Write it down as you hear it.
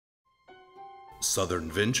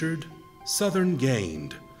Southern ventured, Southern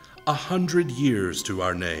gained, 100 years to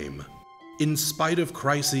our name. In spite of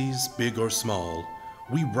crises, big or small,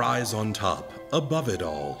 we rise on top, above it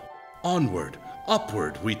all. Onward,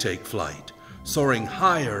 upward we take flight, soaring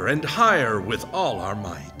higher and higher with all our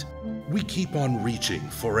might. We keep on reaching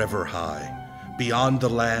forever high, beyond the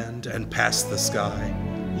land and past the sky,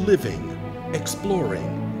 living,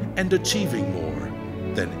 exploring, and achieving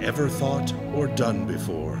more than ever thought or done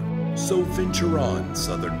before. So venture on,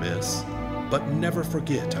 Southern Miss, but never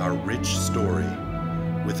forget our rich story.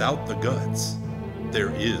 Without the guts,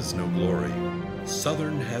 there is no glory.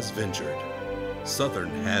 Southern has ventured, Southern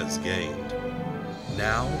has gained.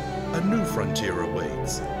 Now, a new frontier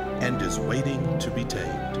awaits and is waiting to be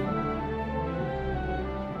tamed.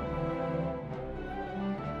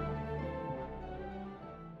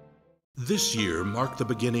 This year marked the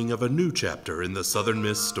beginning of a new chapter in the Southern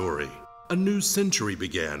Miss story. A new century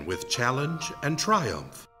began with challenge and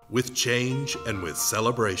triumph, with change and with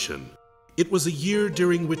celebration. It was a year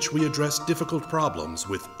during which we addressed difficult problems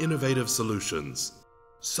with innovative solutions.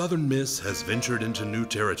 Southern Miss has ventured into new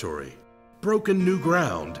territory, broken new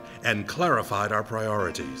ground, and clarified our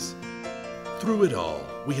priorities. Through it all,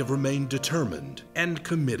 we have remained determined and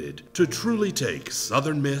committed to truly take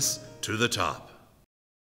Southern Miss to the top.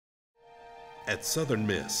 At Southern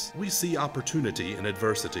Miss, we see opportunity in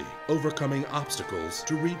adversity, overcoming obstacles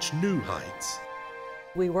to reach new heights.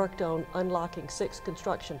 We worked on unlocking 6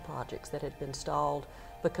 construction projects that had been stalled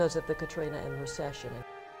because of the Katrina and recession.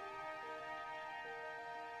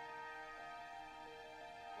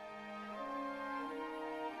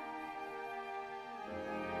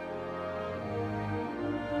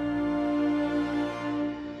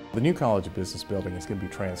 The new College of Business building is going to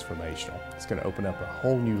be transformational. It's going to open up a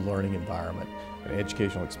whole new learning environment and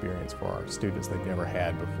educational experience for our students they've never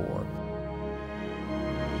had before.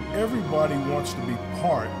 Everybody wants to be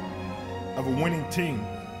part of a winning team.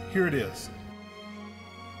 Here it is.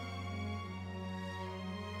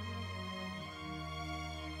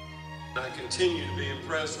 I continue to be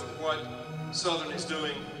impressed with what Southern is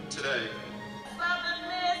doing today. Southern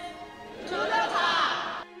Miss to the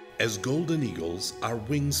top! As Golden Eagles, our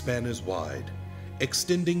wingspan is wide,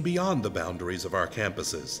 extending beyond the boundaries of our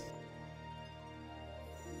campuses.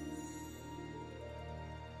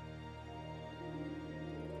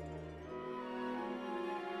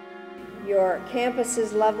 Your campus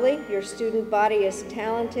is lovely, your student body is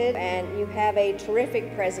talented, and you have a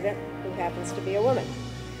terrific president who happens to be a woman.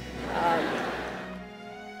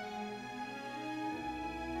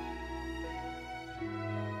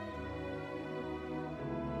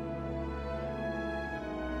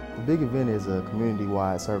 The big event is a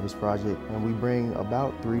community-wide service project, and we bring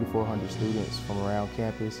about 300 to 400 students from around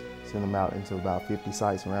campus, send them out into about 50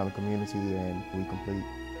 sites around the community, and we complete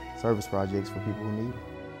service projects for people who need them.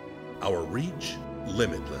 Our reach,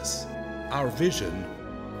 limitless. Our vision,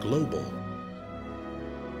 global.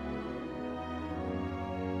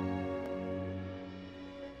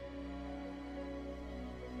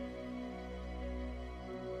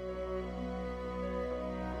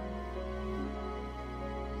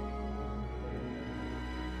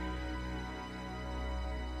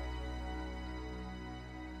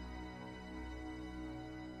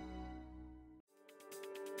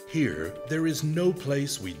 Here, there is no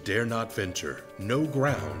place we dare not venture, no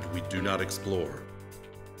ground we do not explore.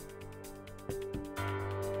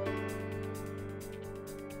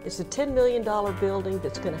 It's a $10 million building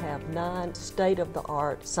that's going to have 9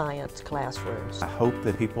 state-of-the-art science classrooms. I hope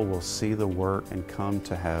that people will see the work and come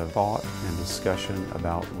to have thought and discussion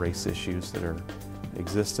about race issues that are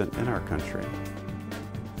existent in our country.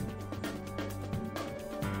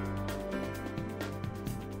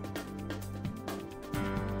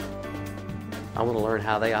 I want to learn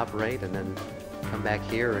how they operate and then come back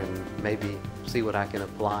here and maybe see what I can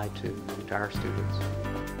apply to our students.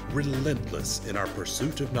 Relentless in our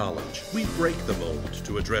pursuit of knowledge, we break the mold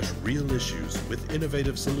to address real issues with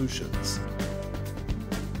innovative solutions.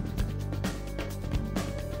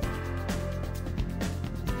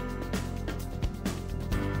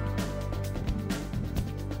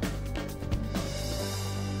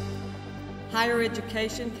 Higher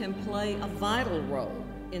education can play a vital role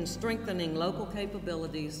in strengthening local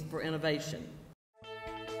capabilities for innovation.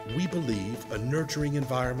 We believe a nurturing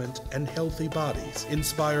environment and healthy bodies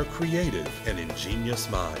inspire creative and ingenious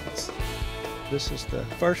minds. This is the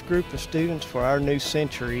first group of students for our new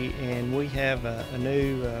century, and we have a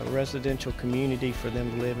new residential community for them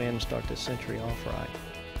to live in and start this century off right.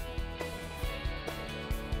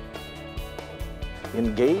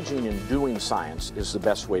 Engaging in doing science is the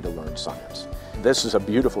best way to learn science. This is a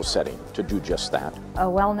beautiful setting to do just that. A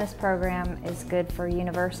wellness program is good for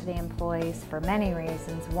university employees for many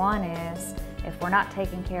reasons. One is, if we're not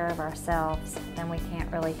taking care of ourselves, then we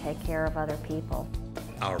can't really take care of other people.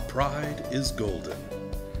 Our pride is golden.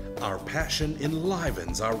 Our passion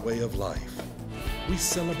enlivens our way of life. We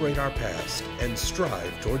celebrate our past and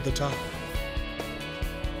strive toward the top.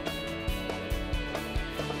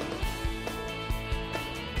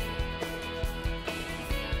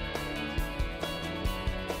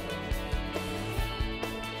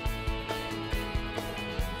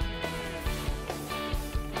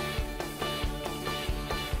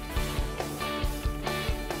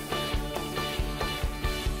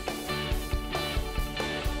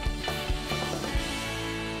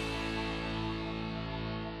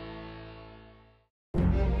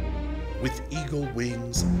 With eagle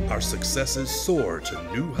wings, our successes soar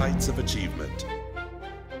to new heights of achievement.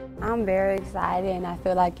 I'm very excited, and I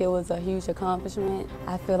feel like it was a huge accomplishment.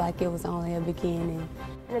 I feel like it was only a beginning.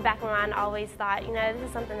 In the back of my mind, I always thought, you know, this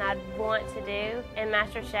is something I'd want to do, and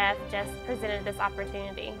MasterChef just presented this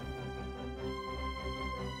opportunity.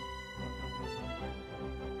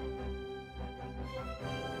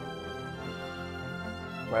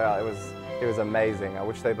 Well, it was amazing. I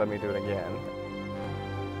wish they'd let me do it again.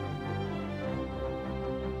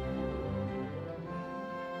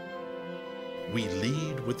 We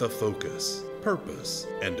lead with a focus, purpose,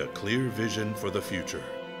 and a clear vision for the future.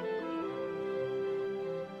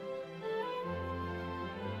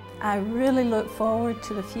 I really look forward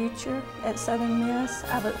to the future at Southern Miss.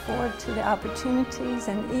 I look forward to the opportunities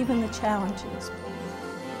and even the challenges.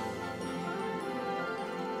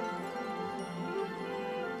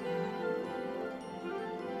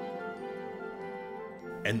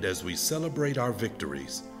 And as we celebrate our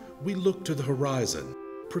victories, we look to the horizon,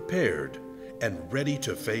 prepared and ready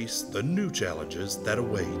to face the new challenges that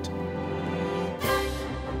await.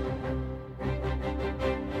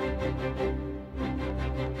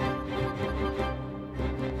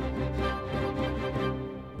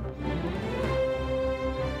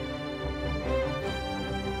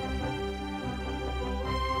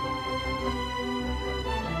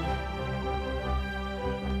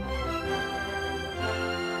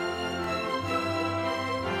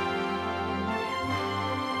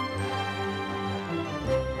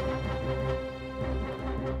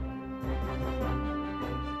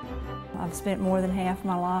 I've spent more than half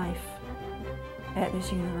my life at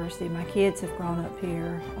this university. My kids have grown up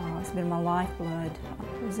here. It's been my lifeblood.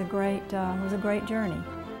 It was a great journey.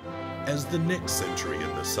 As the next century in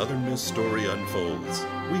the Southern Miss story unfolds,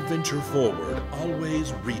 we venture forward,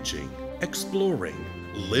 always reaching, exploring,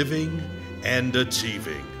 living, and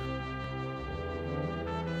achieving.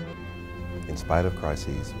 In spite of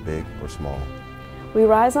crises, big or small, we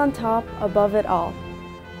rise on top above it all.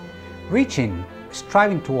 Reaching,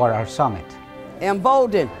 striving toward our summit.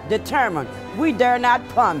 Emboldened, determined, we dare not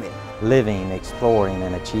plummet. Living, exploring,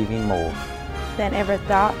 and achieving more than ever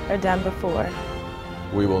thought or done before.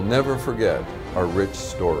 We will never forget our rich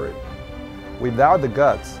story. Without the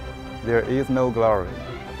guts, there is no glory.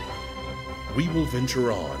 We will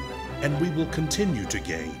venture on, and we will continue to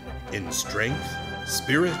gain in strength,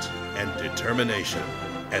 spirit, and determination.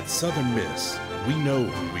 At Southern Miss, we know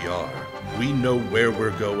who we are, we know where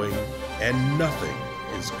we're going, and nothing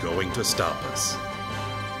is going to stop us.